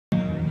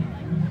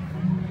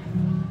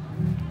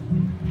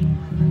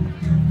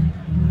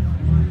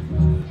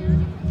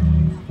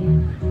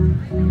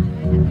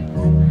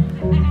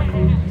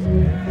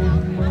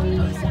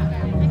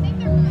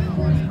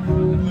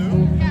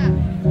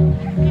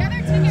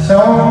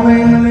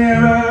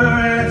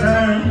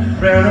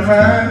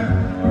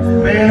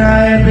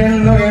I had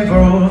been looking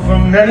for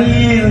many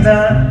years in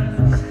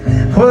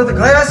time. Put the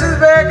glasses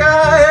back,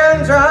 I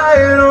hadn't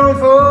tried on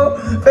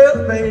full.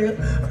 Felt pale,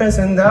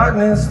 pressing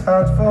darkness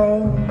start to fall.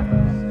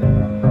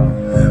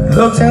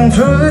 Looked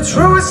into the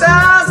truest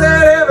eyes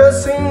that ever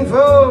seen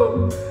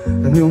before.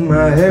 I knew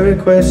my every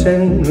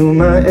question, knew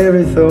my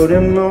every thought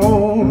and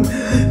more.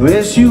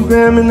 Wish you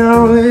grant me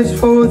knowledge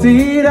for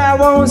deed I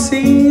won't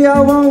see, I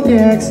won't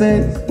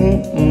access.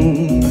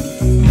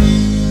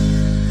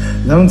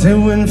 Long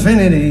to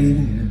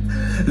infinity.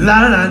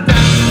 La da da da.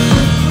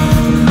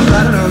 La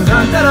da da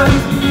da da.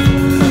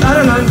 La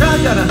da da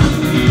da da.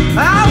 I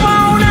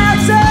won't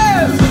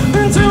access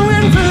into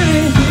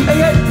infinity. Hey,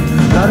 hey.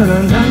 La da da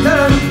da da.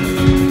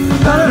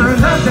 La da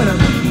da da da.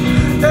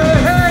 Hey,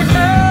 hey,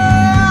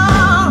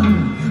 hey.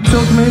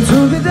 Took me to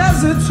the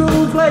desert, to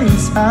a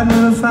place I'd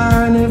never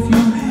find. If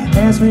you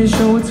ask me to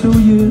show it to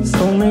you,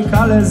 so many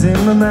colors in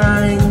my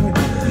mind.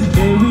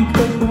 Yeah, we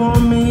could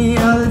warn me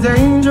of the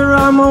danger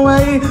on my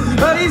way,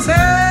 but he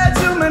said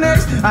to me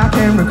next, I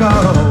can't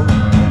recall.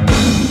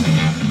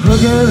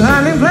 Look at the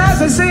lightning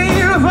blast, I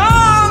see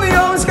upon the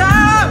old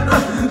sky.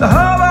 The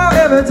harbor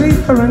ever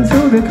deeper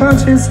into the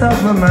conscious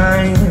of my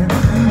mind.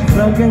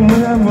 Plugging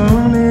with that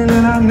morning,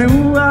 and I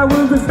knew I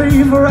would be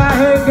free, for I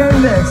had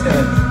gained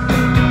access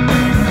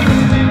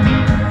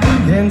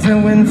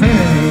into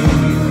infinity.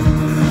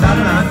 Da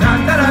da da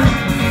da da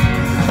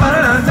da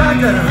da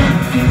da da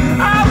da.